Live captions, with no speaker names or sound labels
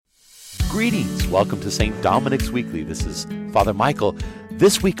Greetings. Welcome to St. Dominic's Weekly. This is Father Michael.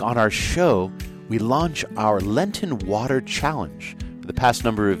 This week on our show, we launch our Lenten Water Challenge. For the past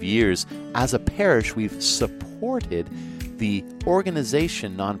number of years, as a parish, we've supported the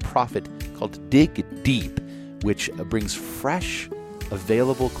organization, nonprofit called Dig Deep, which brings fresh,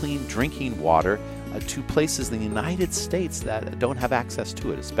 available, clean drinking water to places in the United States that don't have access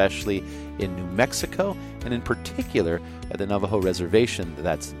to it, especially in New Mexico, and in particular at the Navajo Reservation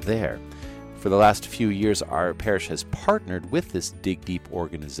that's there. For the last few years, our parish has partnered with this Dig Deep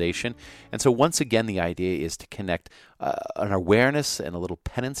organization. And so once again, the idea is to connect an awareness and a little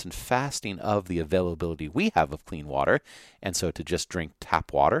penance and fasting of the availability we have of clean water. And so to just drink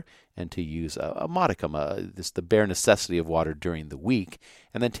tap water and to use a modicum, this the bare necessity of water during the week,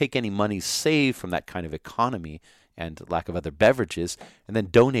 and then take any money saved from that kind of economy and lack of other beverages, and then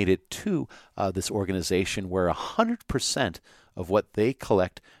donate it to this organization where 100% of what they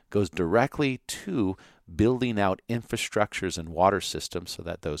collect goes directly to building out infrastructures and water systems so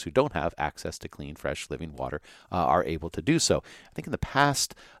that those who don't have access to clean, fresh, living water are able to do so. I think in the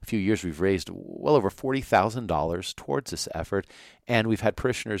past few years we've raised well over $40,000 towards this effort, and we've had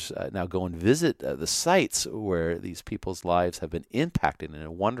parishioners now go and visit the sites where these people's lives have been impacted in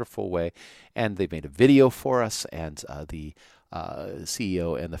a wonderful way, and they've made a video for us, and the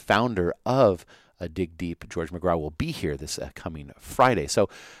CEO and the founder of Dig Deep, George McGraw, will be here this coming Friday. So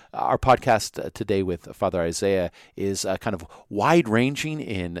our podcast today with Father Isaiah is kind of wide-ranging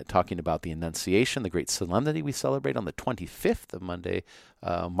in talking about the Annunciation, the great solemnity we celebrate on the 25th of Monday,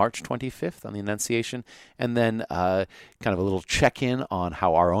 March 25th on the Annunciation, and then kind of a little check-in on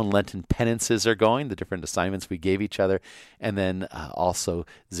how our own Lenten penances are going, the different assignments we gave each other, and then also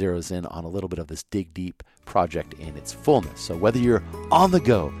zeroes in on a little bit of this Dig Deep project in its fullness. So whether you're on the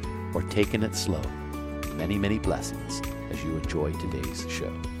go or taking it slow, many, many blessings as you enjoy today's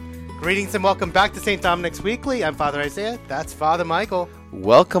show. Greetings and welcome back to St. Dominic's Weekly. I'm Father Isaiah. That's Father Michael.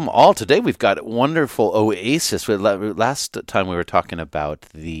 Welcome all. Today we've got a wonderful oasis. Last time we were talking about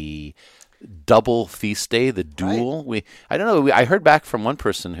the double feast day, the duel. Right. I don't know. I heard back from one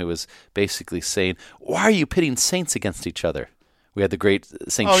person who was basically saying, "Why are you pitting saints against each other?" We had the great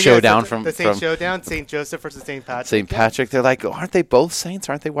Saint Showdown from Showdown, Saint Joseph versus Saint Patrick. Saint Patrick. They're like, aren't they both saints?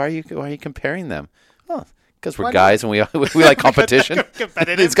 Aren't they? Why are you comparing them? Oh, because we're guys and we like competition.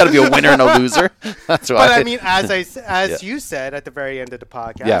 It's got to be a winner and a loser. That's why. But I mean, as you said at the very end of the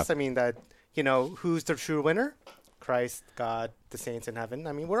podcast, I mean that who's the true winner? Christ, God, the saints in heaven.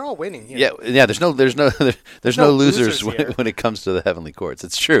 I mean, we're all winning here. Yeah. There's no losers when it comes to the heavenly courts.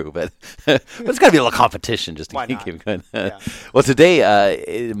 It's true, but there's got to be a little competition just to keep going. Well,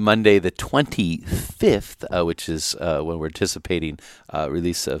 today, Monday the 25th, which is when we're anticipating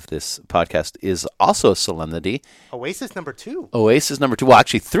release of this podcast, is also a solemnity. Oasis number 2. Well,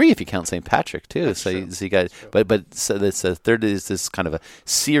 actually 3 if you count St. Patrick too. That's so true. you got, but so this third is this kind of a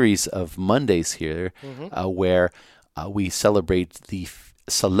series of Mondays here, where we celebrate the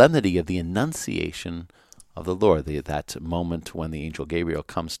solemnity of the Annunciation of the Lord, that moment when the angel Gabriel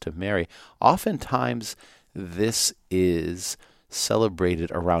comes to Mary. Oftentimes, this is celebrated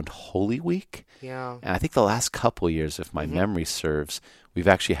around Holy Week. Yeah. And I think the last couple of years, if my memory serves, we've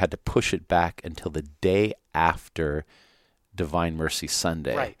actually had to push it back until the day after Divine Mercy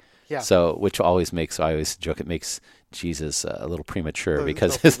Sunday. Right. Yeah. So, which I always joke, it makes Jesus a little premature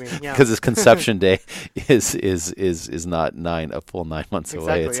because his conception day is not a full 9 months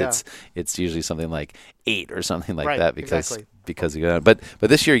away. It's usually something like 8 or something like that because but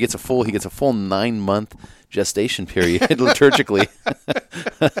this year he gets a full 9-month gestation period liturgically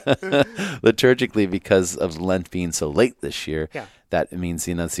because of Lent being so late this year. Yeah. That means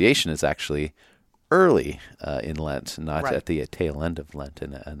the Annunciation is actually early in Lent, not at the tail end of Lent,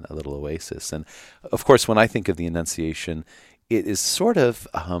 and a little oasis. And of course, when I think of the Annunciation, it is sort of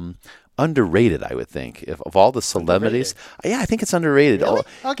underrated, I would think, of all the solemnities. Underrated. I think it's underrated. Really?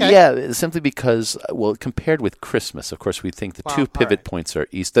 Okay. Yeah, simply because, compared with Christmas, of course, we think the two pivot points are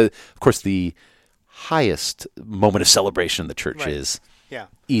Easter. Of course, the highest moment of celebration in the church is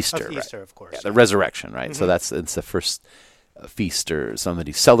Easter. Easter, of course. Yeah, the resurrection, right? So it's the first feast or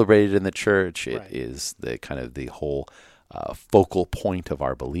somebody celebrated in the church. It is the kind of the whole focal point of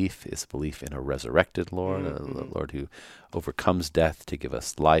our belief is belief in a resurrected Lord, a Lord who overcomes death to give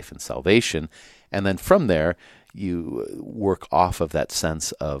us life and salvation. And then from there, you work off of that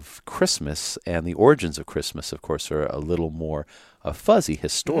sense of Christmas, and the origins of Christmas, of course, are a little more fuzzy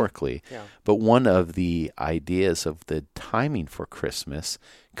historically. Yeah. But one of the ideas of the timing for Christmas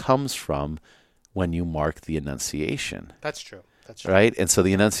comes from when you mark the Annunciation. That's true. Right? And so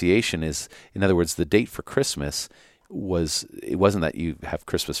the Annunciation is, in other words, the date for Christmas it wasn't that you have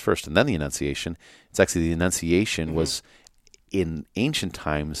Christmas first and then the Annunciation. It's actually the Annunciation was in ancient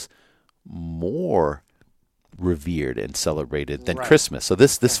times more revered and celebrated than Christmas. So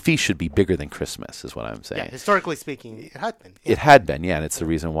this feast should be bigger than Christmas, is what I'm saying. Yeah, historically speaking, it had been. It had been, and it's the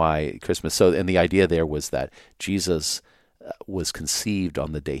reason why Christmas. So, and the idea there was that Jesus was conceived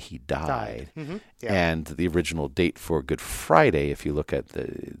on the day he died. And the original date for Good Friday, if you look at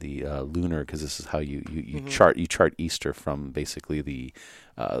the lunar, because this is how you chart Easter from basically the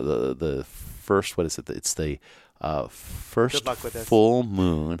first, what is it? It's the first full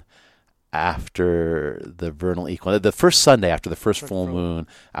moon after the vernal equinox, the first Sunday after the first full moon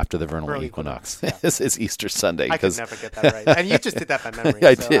after the vernal equinox. It's Easter Sunday. I could never get that right, and you just did that by memory.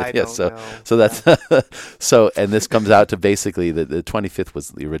 I did. Yeah. So that's so, and this comes out to basically the 25th was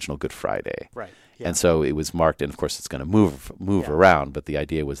the original Good Friday. Right. Yeah. And so it was marked, and of course it's going to move around, but the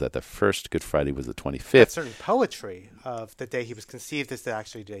idea was that the first Good Friday was the 25th. That certain poetry of the day he was conceived is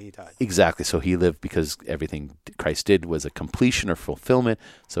actually the day he died. Exactly. So he lived, because everything Christ did was a completion or fulfillment.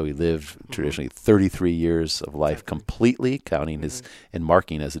 So he lived traditionally 33 years of life completely, counting his and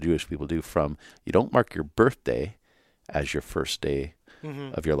marking, as the Jewish people do, from you don't mark your birthday as your first day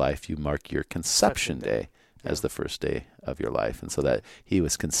of your life, you mark your conception day as the first day of your life. And so that he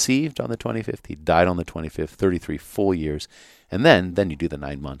was conceived on the 25th, he died on the 25th, 33 full years, and then you do the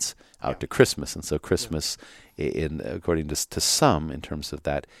 9 months out to Christmas. And so Christmas, according to some, in terms of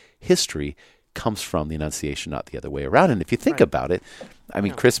that history, comes from the Annunciation, not the other way around. And if you think about it, I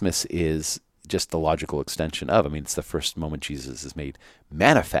mean, Christmas is just the logical extension of, it's the first moment Jesus is made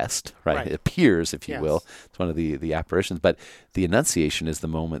manifest, right? It appears, if you will. It's one of the apparitions. But the Annunciation is the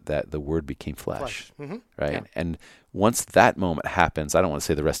moment that the Word became flesh. Right? Yeah. And once that moment happens, I don't want to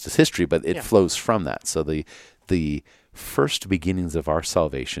say the rest is history, but it flows from that. So the first beginnings of our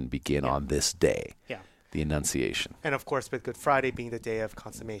salvation begin on this day. Yeah. The Annunciation. And of course, with Good Friday being the day of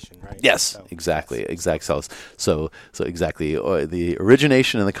consummation, right? Yes, so, exactly. So exactly. The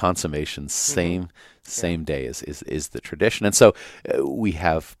origination and the consummation, same day is the tradition. And so we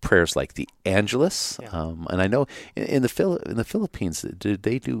have prayers like the Angelus. And I know in the Philippines, do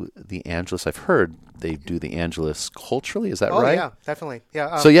they do the Angelus? I've heard they do the Angelus culturally. Is that right? Oh, yeah, definitely.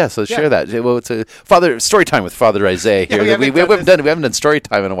 Yeah. So share that. Well, it's a story time with Father Isaiah here. we haven't done story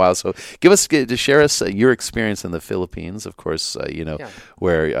time in a while. So share us your experience in the Philippines. Of course,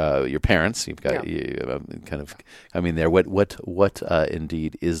 where your parents, you've got there. What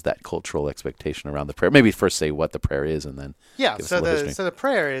indeed is that cultural expectation around the prayer? Maybe first say what the prayer is, and then so the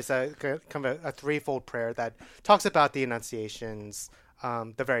prayer is kind of a threefold prayer that talks about the Annunciations.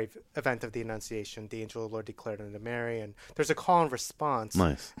 The very event of the Annunciation, the angel of the Lord declared unto Mary, and there's a call and response.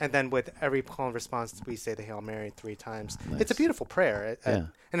 Nice. And then with every call and response, we say the Hail Mary 3 times. Nice. It's a beautiful prayer.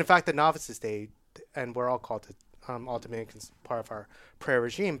 And in fact, the novices, and we're all called to, all Dominicans, part of our prayer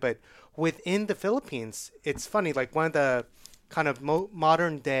regime. But within the Philippines, it's funny, like one of the kind of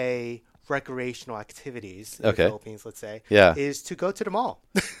modern day recreational activities in the Philippines, let's say, is to go to the mall.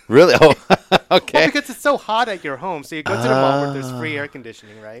 Really? Oh, okay. Well, because it's so hot at your home, so you go to the mall where there's free air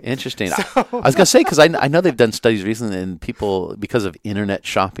conditioning, right? Interesting. So I was going to say, because I know they've done studies recently, and people, because of internet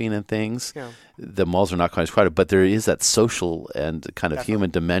shopping and things, the malls are not quite as crowded, but there is that social and kind of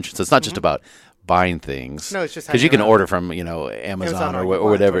human dimension. So it's not just about buying things. No, it's just because you can order from Amazon or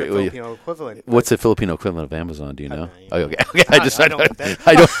whatever. Or the Filipino equivalent. What's the Filipino equivalent of Amazon? Do you know? Okay. I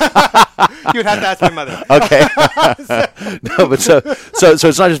don't. You'd have to ask my mother. Okay. No, but so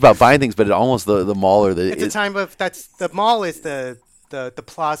it's not just about buying things, but it almost the mall or the. It's a time of the mall is the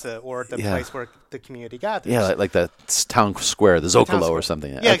plaza or the place where the community gathers. Yeah, like the town square, the Zocalo or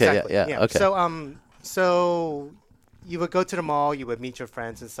something. Yeah, exactly. Yeah. Okay. So you would go to the mall, you would meet your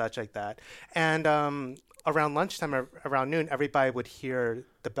friends and such like that. And around lunchtime, around noon, everybody would hear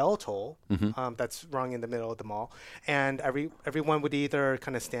the bell toll that's rung in the middle of the mall. And everyone would either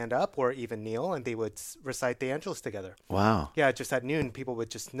kind of stand up or even kneel, and they would recite the Angelus together. Wow. Yeah, just at noon, people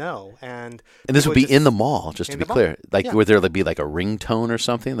would just know. And this would be in the mall, just to be clear. Like, would there be like a ringtone or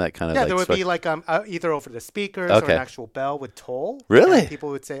something that kind of there would be like either over the speakers or an actual bell would toll. Really? And people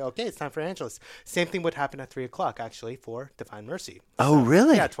would say, okay, it's time for Angelus. Same thing would happen at 3 o'clock, actually, for Divine Mercy. Oh,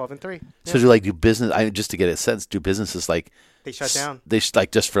 really? Yeah, 12 and 3. So do business, just to get a sense, do businesses like... They shut down. They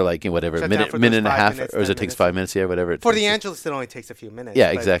just for whatever minute and a half, or it takes 5 minutes, whatever. For the Angelus, it only takes a few minutes. Yeah,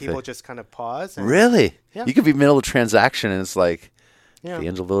 exactly. People just kind of pause. Really? Yeah. You could be middle of a transaction, and it's like the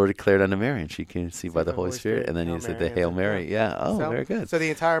angel of the Lord declared unto Mary, and she can see by the Holy Spirit, and then you said the Hail Mary. Yeah. Oh, very good. So the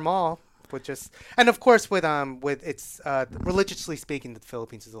entire mall would just, and of course with it's religiously speaking, the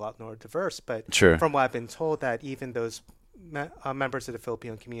Philippines is a lot more diverse. But from what I've been told, that even those members of the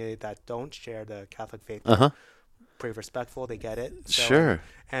Filipino community that don't share the Catholic faith. pretty respectful. They get it. So, Sure.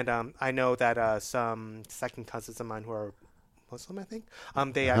 And I know that some second cousins of mine who are Muslim, I think,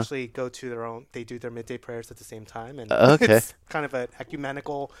 they actually go to they do their midday prayers at the same time, and it's kind of an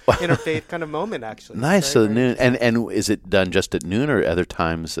ecumenical interfaith kind of moment, actually. Nice. So noon, and is it done just at noon or other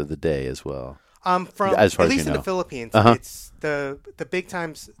times of the day as well? From as far at as least you know. in the Philippines, it's the big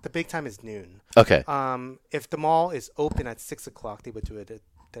times. The big time is noon. Okay. If the mall is open at 6 o'clock, they would do it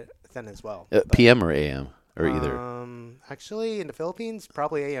then as well. PM or AM? Or either? Actually, in the Philippines,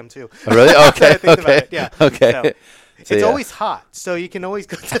 probably AM too. Oh, really? Okay. Okay. Yeah. Okay. So it's always hot, so you can always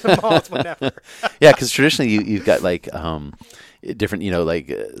go to the malls whenever. Yeah, because traditionally you've got like different,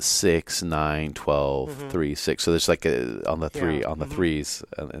 like 6, 9, 12, 3, 6. So there's like on the threes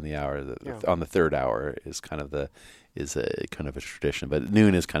in the hour. On the third hour is kind of a tradition, but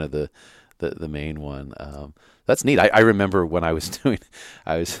noon is kind of the main one. That's neat. I remember when I was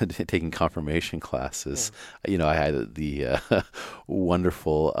taking confirmation classes. Yeah. I had the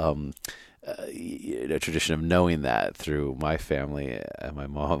wonderful tradition of knowing that through my family and my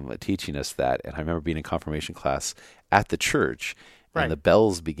mom teaching us that. And I remember being in confirmation class at the church, and the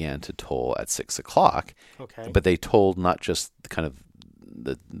bells began to toll at 6 o'clock. Okay. But they tolled not just kind of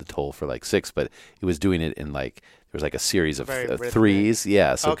the toll for like 6, but it was doing it in like. There was like a series of threes.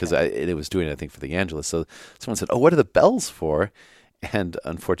 Yeah. So because it was doing it, I think, for the Angelus. So someone said, "Oh, what are the bells for?" And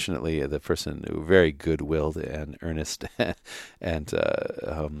unfortunately, the person, very good-willed and earnest and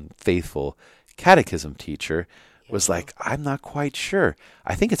faithful catechism teacher, was like, "I'm not quite sure.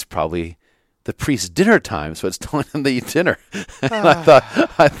 I think it's probably the priest's dinner time, so it's telling him to eat dinner." And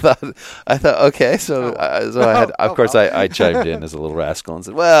I thought, okay. So I chimed in as a little rascal and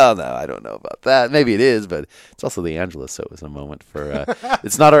said, "Well, no, I don't know about that. Maybe it is, but it's also the Angelus, so it was a moment for.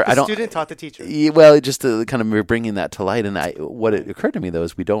 It's not our. The student taught the teacher. Well, just to kind of bringing that to light, and what it occurred to me though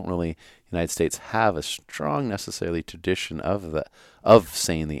is we don't really, United States, have a strong necessarily tradition of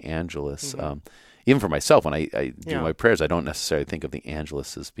saying the Angelus. Even for myself, when I do my prayers, I don't necessarily think of the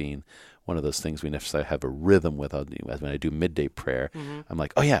Angelus as being one of those things we necessarily have a rhythm with. When I do midday prayer, I'm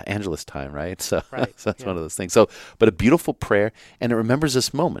like, oh yeah, Angelus time, right? So, so that's one of those things. So, but a beautiful prayer, and it remembers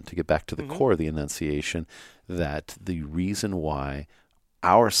this moment, to get back to the core of the Annunciation, that the reason why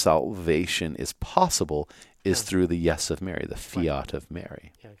our salvation is possible is through the yes of Mary, the fiat of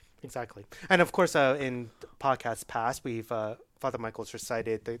Mary. Yeah, exactly. And of course, in podcasts past, we've Father Michael's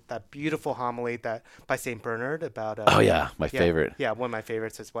recited that beautiful homily by Saint Bernard about. My favorite. Yeah, one of my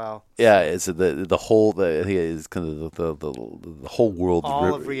favorites as well. Yeah, it's the whole is kind of the whole world.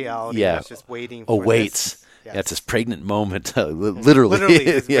 All of reality is just waiting. Awaits. This. Yes. Yeah, it's this pregnant moment, literally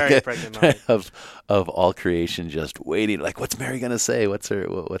it's a very pregnant moment of all creation, just waiting. Like, what's Mary going to say? What's her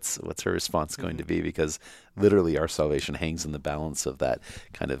response going to be? Because literally, our salvation hangs in the balance of that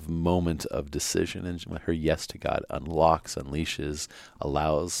kind of moment of decision, and her yes to God unleashes,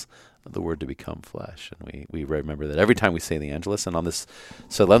 allows the Word to become flesh. And we remember that every time we say the Angelus, and on this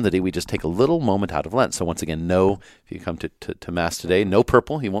solemnity, we just take a little moment out of Lent. So once again, if you come to Mass today, no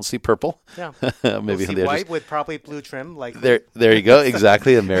purple. You won't see purple. Yeah. Maybe we'll see white with probably blue trim. Like there you go.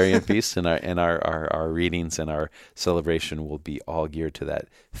 Exactly. A Marian feast, and our readings and our celebration will be all geared to that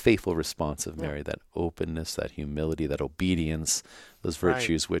faithful response of Mary, that openness, that humility, that obedience, those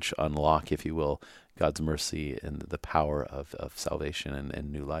virtues which unlock, if you will, God's mercy and the power of salvation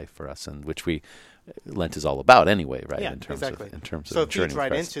and new life for us, and which Lent is all about anyway, right? Yeah, in terms exactly. of so it feeds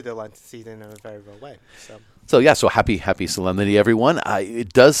right into the Lent season in a very real way. So happy solemnity, everyone.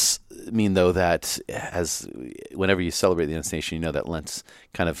 It does mean though that whenever you celebrate the Annunciation, you know that Lent's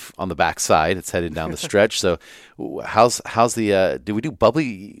kind of on the backside; it's headed down the stretch. So, how's the? Do we do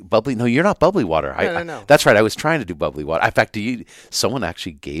bubbly? No, you're not bubbly water. No. That's right. I was trying to do bubbly water. In fact, someone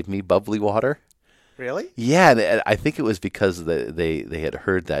actually gave me bubbly water. Really? Yeah, I think it was because they had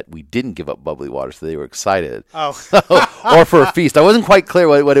heard that we didn't give up bubbly water, so they were excited. Oh. Or for a feast. I wasn't quite clear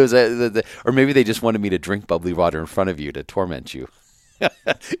what it was. Or maybe they just wanted me to drink bubbly water in front of you to torment you.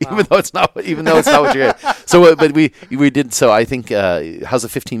 Even though it's not what you're getting. So, but we did. So I think how's the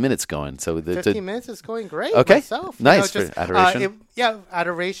 15 minutes going? So 15 minutes is going great. Okay, myself. Nice for adoration.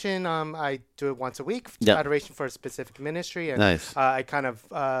 Adoration. I do it once a week. Adoration for a specific ministry, and nice. I kind of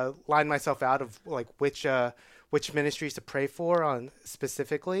line myself out of like which ministries to pray for on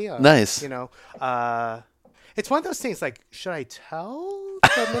specifically. Nice. It's one of those things like, should I tell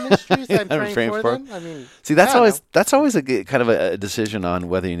the ministries that I'm praying for them? I mean, see, that's always a kind of a decision on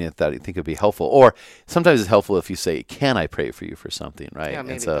whether you think it would be helpful, or sometimes it's helpful if you say, "Can I pray for you for something?" Right? Yeah,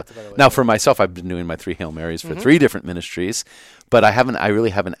 maybe and so that's a better way now for myself, I've been doing my 3 Hail Marys for 3 different ministries, but I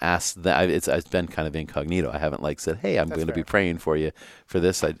really haven't asked that. It's been kind of incognito. I haven't said, "Hey, I'm going to be praying for you for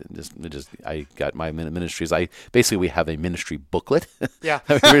this." I got my ministries. We have a ministry booklet. Yeah.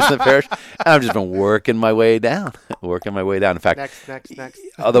 that we read in the parish, and I've just been working my way down. In fact, next.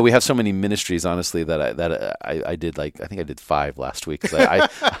 Although we have so many ministries, honestly, that I did I think I did 5 last week because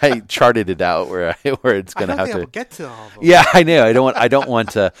I charted it out where it's going to have to. I will get to all of them. Yeah, I know. I don't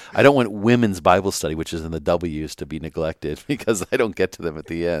want women's Bible study, which is in the W's, to be neglected because I don't get to them at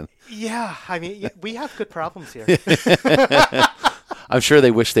the end. Yeah, I mean, we have good problems here. I'm sure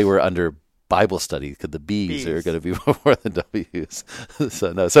they wish they were under Bible study because the B's are going to be before the W's.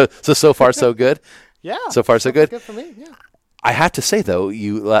 So far so good. Yeah. So far so good. Good for me. Yeah. I have to say though,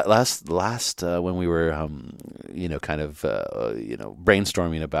 you last when we were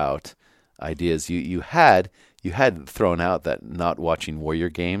brainstorming about ideas, you had thrown out that not watching Warrior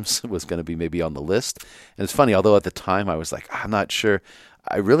games was going to be maybe on the list. And it's funny, although at the time I was like, I'm not sure.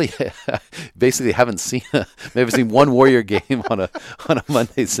 I really basically haven't seen one Warrior game on a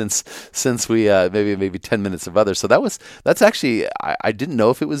Monday since we maybe 10 minutes of others. So that's actually I didn't know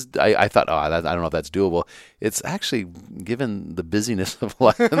if it was. I thought I don't know if that's doable. It's actually, given the busyness of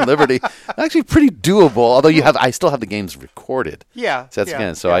life and liberty, actually pretty doable. Although I still have the games recorded. Yeah. So that's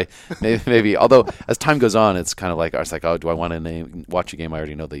again. So I maybe although as time goes on, it's kind of like I was like, oh, do I want to watch a game I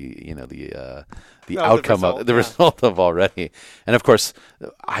already know the outcome of the result of already. And of course,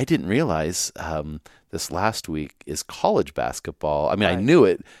 I didn't realize this last week is college basketball. I mean, I knew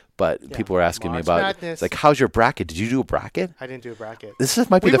it, but people were asking me about Madness. It's like, how's your bracket? Did you do a bracket? I didn't do a bracket. This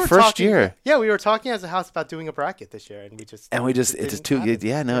might be the first year. Yeah, we were talking as a house about doing a bracket this year, and we just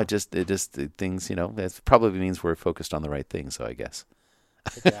things. It probably means we're focused on the right things. So I guess.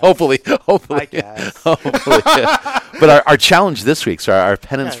 Hopefully. I guess. Hopefully. But our challenge this week, so our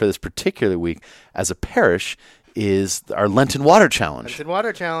penance for this particular week as a parish, is our Lenten Water Challenge. Lenten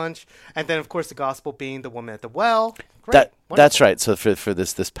Water Challenge. And then, of course, the gospel being the woman at the well. Great. That's right. So for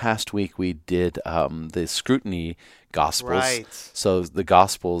this past week, we did the scrutiny Gospels. Right. So the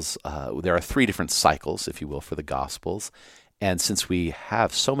Gospels, there are 3 different cycles, if you will, for the Gospels. And since we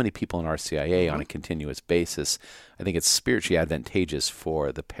have so many people in RCIA on a continuous basis, I think it's spiritually advantageous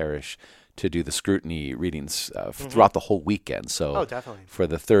for the parish to do the scrutiny readings throughout the whole weekend. So definitely. For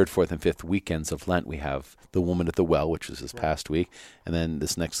the 3rd, 4th, and 5th weekends of Lent, we have the woman at the well, which was this past week. And then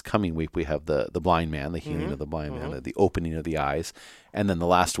this next coming week, we have the blind man, the healing of the blind man, the opening of the eyes. And then the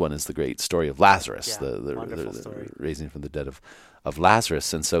last one is the great story of Lazarus, the raising from the dead of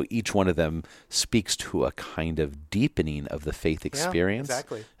Lazarus. And so each one of them speaks to a kind of deepening of the faith experience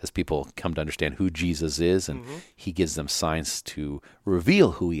as people come to understand who Jesus is, and he gives them signs to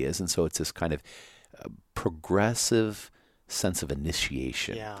reveal who he is. And so it's this kind of progressive sense of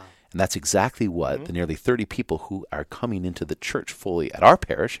initiation. Yeah. And that's exactly what the nearly 30 people who are coming into the church fully at our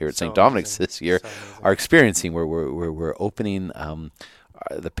parish here at St. Dominic's this year are experiencing, where we're opening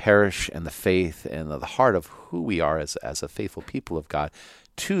the parish and the faith and the heart of who we are as a faithful people of God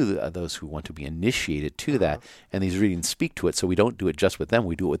to those who want to be initiated to that. And these readings speak to it, so we don't do it just with them.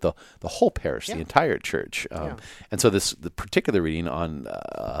 We do it with the whole parish, the entire church. And so the particular reading on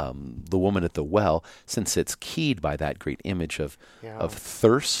the woman at the well, since it's keyed by that great image of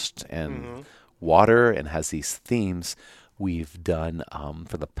thirst and water and has these themes, we've done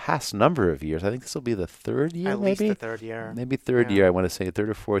for the past number of years. I think this will be the 3rd year, At least the 3rd year. Maybe 3rd year, I want to say 3rd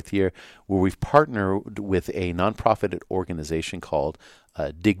or 4th year, where we've partnered with a nonprofit organization called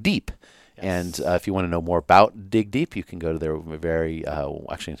Dig Deep. Yes. And if you want to know more about Dig Deep, you can go to their very,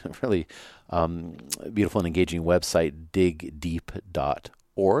 really beautiful and engaging website,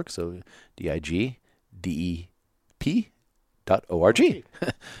 digdeep.org. So DIGDEP.org.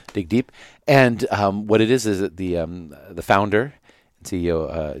 Dig Deep. And what it is that the founder and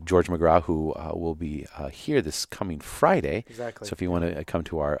CEO, George McGraw, who will be here this coming Friday. Exactly. So if you want to come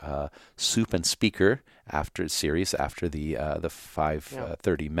to our Soup and Speaker series after the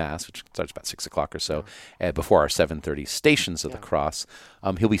 5:30 Mass, which starts about 6 o'clock or so, before our 7:30 Stations of the Cross,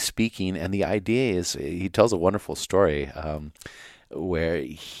 he'll be speaking. And the idea is, he tells a wonderful story where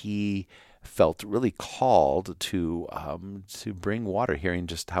he felt really called to bring water, hearing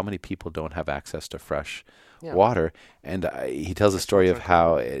just how many people don't have access to fresh water. And he tells a story of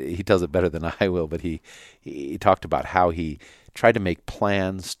how, he tells it better than I will, but he talked about how he tried to make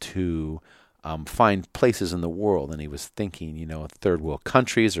plans to find places in the world. And he was thinking, 3rd world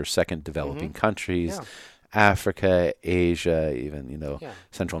countries or second developing countries. Africa, Asia, even,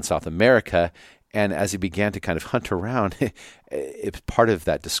 Central and South America. And as he began to kind of hunt around, it's part of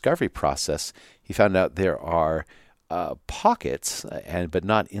that discovery process, he found out there are pockets, but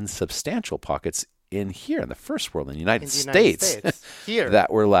not insubstantial pockets in the first world, in the United States, here,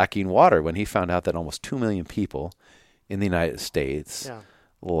 that were lacking water. When he found out that almost 2 million people in the United States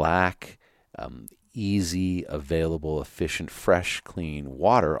lack easy, available, efficient, fresh, clean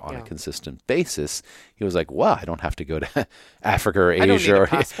water on a consistent basis, he was like, wow, I don't have to go to Africa or Asia. I don't need a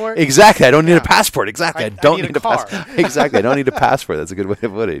passport. Exactly. I don't need a passport. Exactly. I don't need a car. Exactly. I don't need a passport. That's a good way to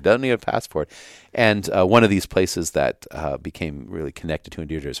put it. You don't need a passport. And one of these places that became really connected to and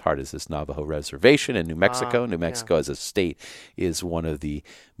dear to his heart is this Navajo reservation in New Mexico. New Mexico as a state is one of the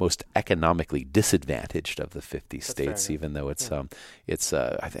most economically disadvantaged of the 50 states, even though it's I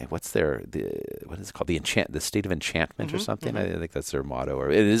think what is it called? The state of enchantment or something. I think that's their motto.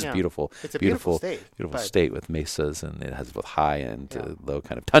 Or it is beautiful. It's a beautiful state with mesas, and it has both high and low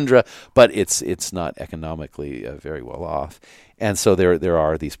kind of tundra, but it's not economically very well off. And so there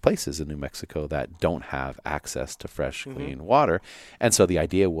are these places in New Mexico that don't have access to fresh, clean water. And so the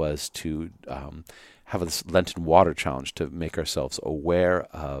idea was to have this Lenten Water Challenge to make ourselves aware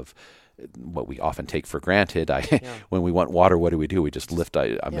of what we often take for granted. When we want water, what do? We just lift.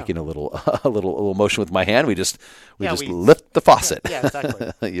 I'm making a little motion with my hand. We just lift the faucet. Yeah,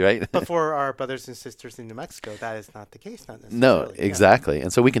 exactly. Right. But for our brothers and sisters in New Mexico, that is not the case. Not necessarily. No, exactly.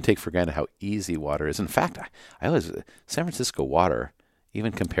 And so we can take for granted how easy water is. In fact, I always San Francisco water,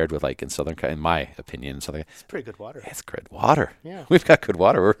 even compared with like in my opinion, it's pretty good water. It's good water. Yeah, we've got good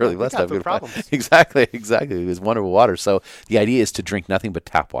water. We're really blessed to have good problems. Exactly. It was wonderful water. So the idea is to drink nothing but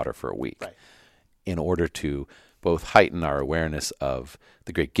tap water for a week, in order to both heighten our awareness of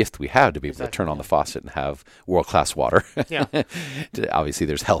the great gift we have to be able to turn on the faucet and have world-class water. Obviously,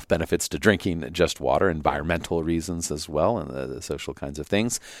 there's health benefits to drinking just water, environmental reasons as well, and the social kinds of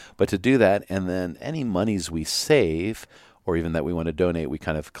things. But to do that, and then any monies we save, or even that we want to donate, we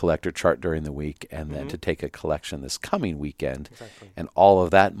kind of collect or chart during the week, and then to take a collection this coming weekend, and all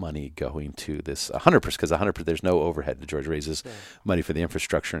of that money going to this 100%, because 100%, there's no overhead. George raises money for the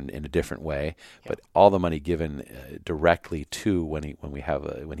infrastructure in a different way, but all the money given directly to when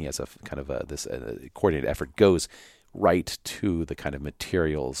he has a kind of this coordinated effort goes right to the kind of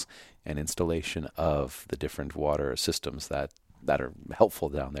materials and installation of the different water systems that are helpful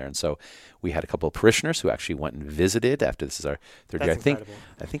down there. And so we had a couple of parishioners who actually went and visited after this is our third year. I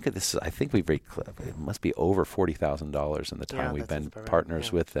think it must be over $40,000 in the time we've been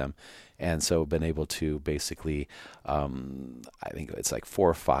partners with them. And so been able to basically, I think it's like 4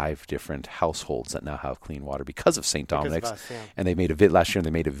 or 5 different households that now have clean water because of St. Dominic's. And they made last year they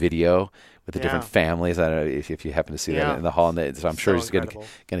made a video with the different families. I don't know if you happen to see that in the hall. So I'm sure he's going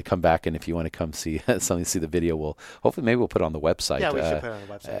to come back. And if you want to come see see the video, we'll put it on the website. Yeah, we should put it on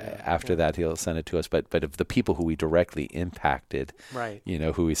the website. After that, he'll send it to us. But of the people who we directly impacted,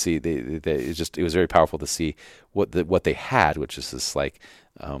 who we see, it was very powerful to see what they had, which is this like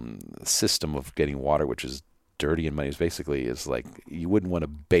system of getting water, which is dirty and money. Basically is like you wouldn't want to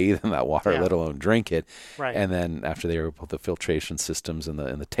bathe in that water, let alone drink it. And then after they were able to filtration systems and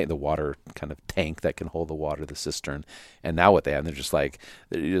the water kind of tank that can hold the water, the cistern, and now what they have, they're just like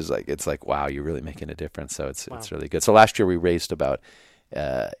it's like wow, you're really making a difference. So it's really good. So last year we raised about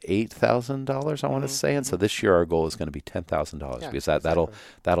 $8,000, I want to say, and so this year our goal is going to be $10,000 because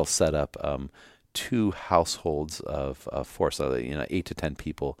that'll set up 2 households of 4, so 8 to 10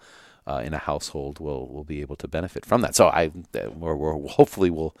 people in a household will be able to benefit from that. So hopefully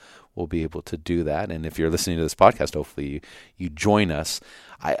we'll be able to do that. And if you're listening to this podcast, hopefully you join us.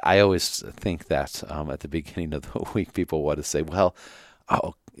 I always think that at the beginning of the week, people want to say, well,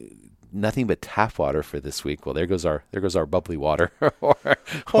 nothing but tap water for this week. Well, there goes our bubbly water.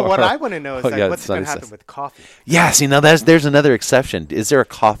 What I want to know is what's going to happen with coffee. Yeah, see, now there's another exception. Is there a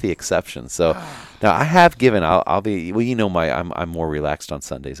coffee exception? So now I have given. I'll be. Well, I'm more relaxed on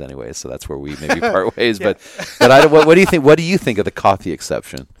Sundays anyway, so that's where we maybe part ways. But what do you think? What do you think of the coffee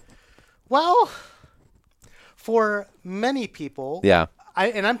exception? Well, for many people,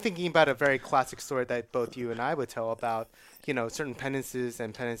 I'm thinking about a very classic story that both you and I would tell about. Certain penances,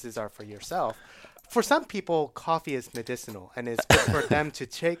 and penances are for yourself. For some people, coffee is medicinal, and it's good for them to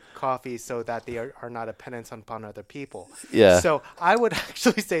take coffee so that they are not a penance upon other people. Yeah. So I would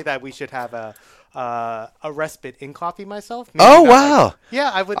actually say that we should have a respite in coffee myself. Maybe wow.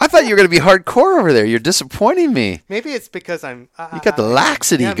 I would. I thought you were going to be hardcore over there. You're disappointing me. Maybe it's because I'm. You got the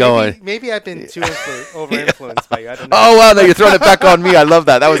laxity going. Maybe I've been too over-influenced by you. I don't know. Oh wow! No, you're throwing it back on me. I love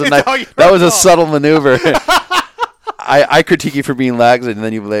that. That was a subtle maneuver. I critique you for being lax, and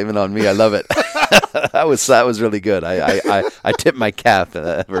then you blame it on me. I love it. that was really good. I tipped my cap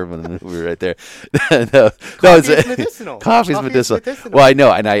when we were right there. No, Coffee is medicinal. Coffee's medicinal. Well, I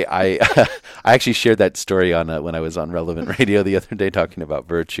know, and I actually shared that story on when I was on Relevant Radio the other day talking about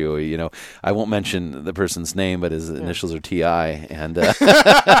virtue. You know, I won't mention the person's name, but his initials are T.I. and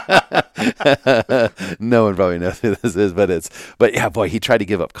no one probably knows who this is, but yeah, boy, he tried to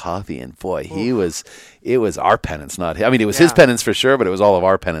give up coffee, and boy, it was our penance, not his. I mean, it was his penance for sure, but it was all of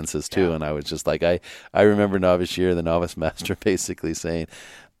our penances too. Yeah. And I was just like, I remember Novice Year, the novice master, basically saying,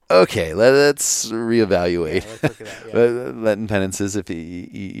 okay, let's reevaluate. Yeah, let's look at that, Lenten penances, if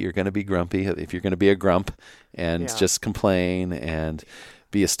you're going to be grumpy, if you're going to be a grump and just complain and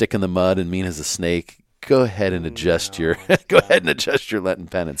be a stick in the mud and mean as a snake, go ahead and adjust your Lenten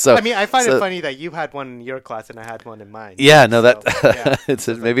penance. So I mean, I find it funny that you had one in your class and I had one in mine. Yeah, no, it's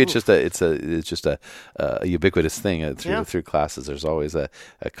just a ubiquitous thing through classes. There's always a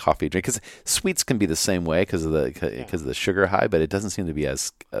coffee drink, because sweets can be the same way because of the sugar high, but it doesn't seem to be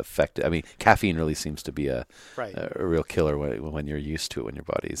as effective. I mean, caffeine really seems to be a real killer when you're used to it, when your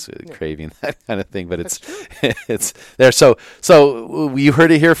body's craving that kind of thing. But it's there. So you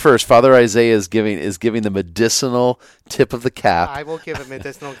heard it here first. Father Isaiah is giving the medicinal tip of the cap. I will give a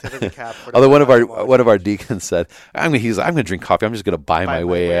medicinal tip of the cap. Although one of our deacons said, I'm going to drink coffee. I'm just going to buy my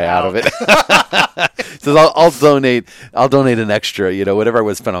way out of it. So I'll donate an extra. You know, whatever I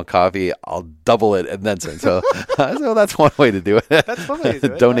would spend on coffee, I'll double it and then some. So that's one way to do it. That's one way to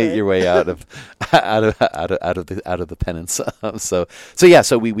do it. Donate your way out of the penance. So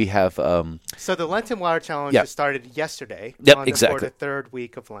we have. So the Lenten Water Challenge started yesterday. Yep, for exactly. the third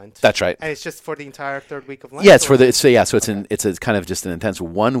week of Lent. That's right. And it's just for the entire third week of Lent. Yeah, so it's a kind of just an intense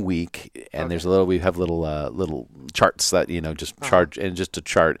 1 week, and there's we have little charts that just charge, and just to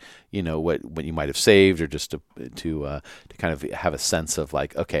chart what you might have saved, or just to kind of have a sense of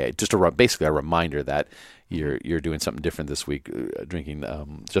like, okay, just basically a reminder that you're doing something different this week, drinking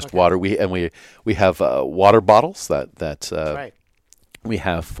water. We have water bottles that we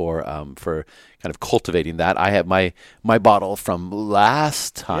have for kind of cultivating that. I have my bottle from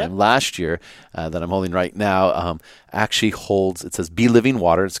last year that I'm holding right now actually holds, it says Be Living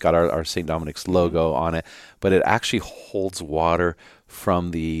Water. It's got our St. Dominic's logo on it, but it actually holds water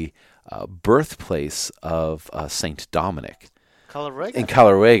from the birthplace of St. Dominic. In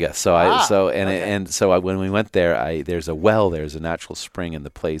Calauega. So when we went there, there's a natural spring in the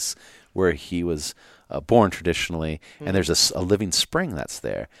place where he was born traditionally, and there's a living spring that's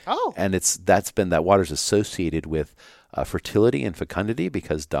there. Oh, and that water's associated with fertility and fecundity,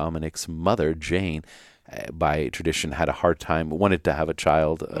 because Dominic's mother, Jane, by tradition had a hard time, wanted to have a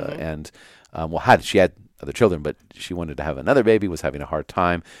child, and she had other children, but she wanted to have another baby, was having a hard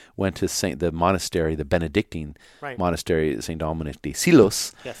time, went to the monastery, the Benedictine monastery, St. Dominic de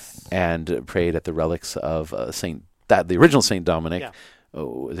Silos, and prayed at the relics of the original St. Dominic. Yeah.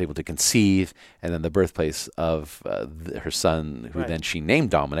 Was able to conceive, and then the birthplace of her son, who then she named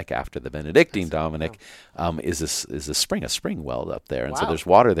Dominic after the Benedictine Dominic, is a spring well up there, and so there's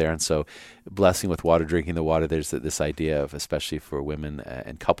water there, and so blessing with water, drinking the water. There's this idea of, especially for women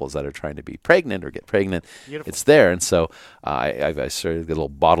and couples that are trying to be pregnant or get pregnant, it's there, and so I started a little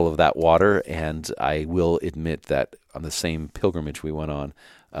bottle of that water, and I will admit that on the same pilgrimage we went on.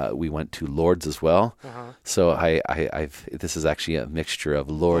 We went to Lourdes as well, so this is actually a mixture of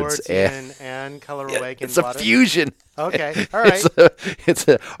Lourdes and Calauega. It's a fusion. Okay, all right. It's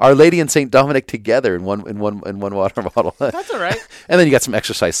Our Lady and St. Dominic together in one water bottle. That's all right. And then you got some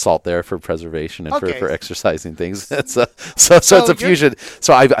exercise salt there for preservation and for exercising things. So it's a fusion.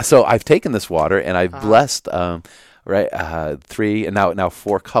 So I've taken this water and I've blessed 3 and now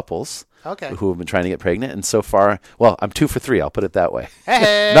 4 couples. Who have been trying to get pregnant, and so far, well, I'm 2 for 3. I'll put it that way.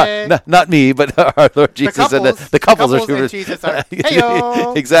 Hey, not me, but our Lord Jesus the couples are 2 for 3. Jesus are,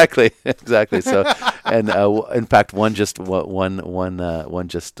 hey-o. Exactly. So, and in fact, one just gave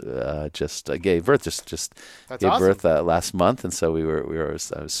birth, just gave birth last month, and so I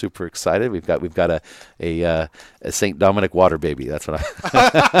was super excited. We've got a St. Dominic water baby. That's what I.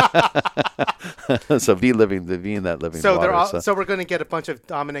 So being that living water. So we're going to get a bunch of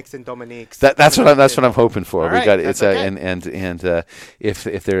Dominics and Dominiques. That's what I'm hoping for. We got it.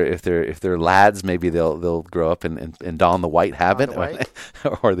 If they're lads, maybe they'll grow up and don the white habit, or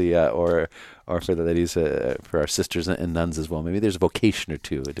for the ladies, for our sisters and nuns as well. Maybe there's a vocation or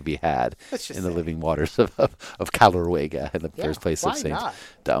two to be had in the living waters of Calauega, in the birthplace of Saint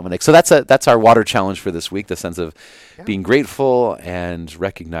Dominic. So that's our water challenge for this week. The sense of being grateful and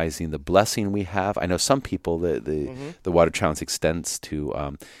recognizing the blessing we have. I know some people the water challenge extends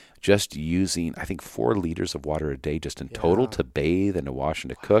to just using, I think, 4 liters of water a day just in total to bathe and to wash and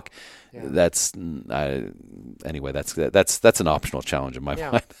to cook. Yeah. That's anyway. That's an optional challenge in my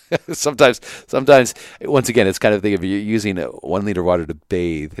mind. Sometimes, once again, it's kind of thing if you're using 1 liter of water to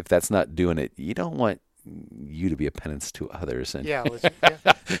bathe. If that's not doing it, you don't want you to be a penance to others. And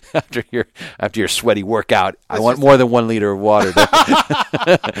after your sweaty workout, I want more than 1 liter of water.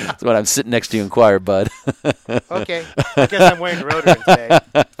 That's what I'm sitting next to you in choir, bud. Okay, I guess I'm wearing deodorant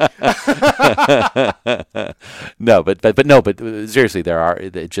today. No, but seriously, there are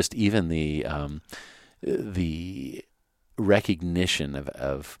just even the recognition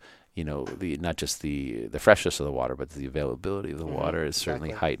of not just the freshness of the water, but the availability of the water is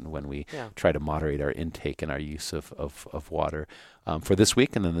certainly heightened when we try to moderate our intake and our use of water for this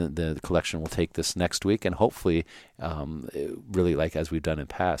week. And then the collection will take this next week, and hopefully really, like as we've done in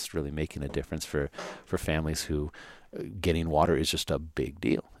past, really making a difference for families who getting water is just a big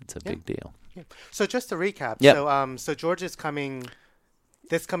deal. It's a big deal. Yeah. So just to recap, so George is coming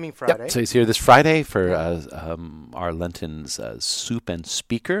this coming Friday. Yep. So he's here this Friday for our Lenten Soup and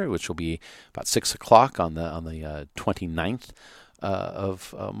Speaker, which will be about 6 o'clock on the 29th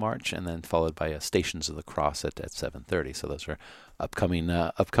of March, and then followed by Stations of the Cross at 7:30. So those are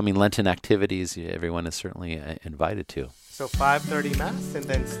upcoming Lenten activities. Everyone is certainly invited to. So 5:30 Mass, and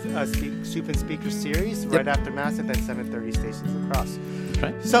then Soup and Speaker series right after Mass, and then 7:30 Stations of the Cross. That's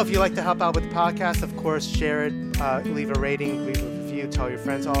right. So if you'd like to help out with the podcast, of course, share it, leave a rating, leave a review, tell your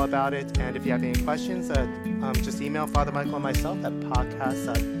friends all about it. And if you have any questions, just email Father Michael and myself at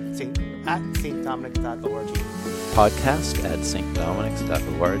podcast@stdominics.org.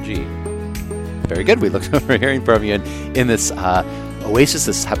 podcast@stdominics.org. Very good. We look forward to hearing from you in this oasis,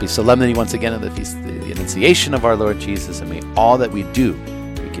 this happy solemnity once again of the feast, the Annunciation of our Lord Jesus, and may all that we do,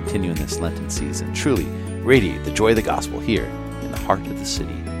 we continue in this Lenten season, truly radiate the joy of the gospel here in the heart of the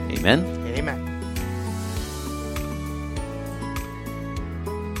city. Amen. Amen.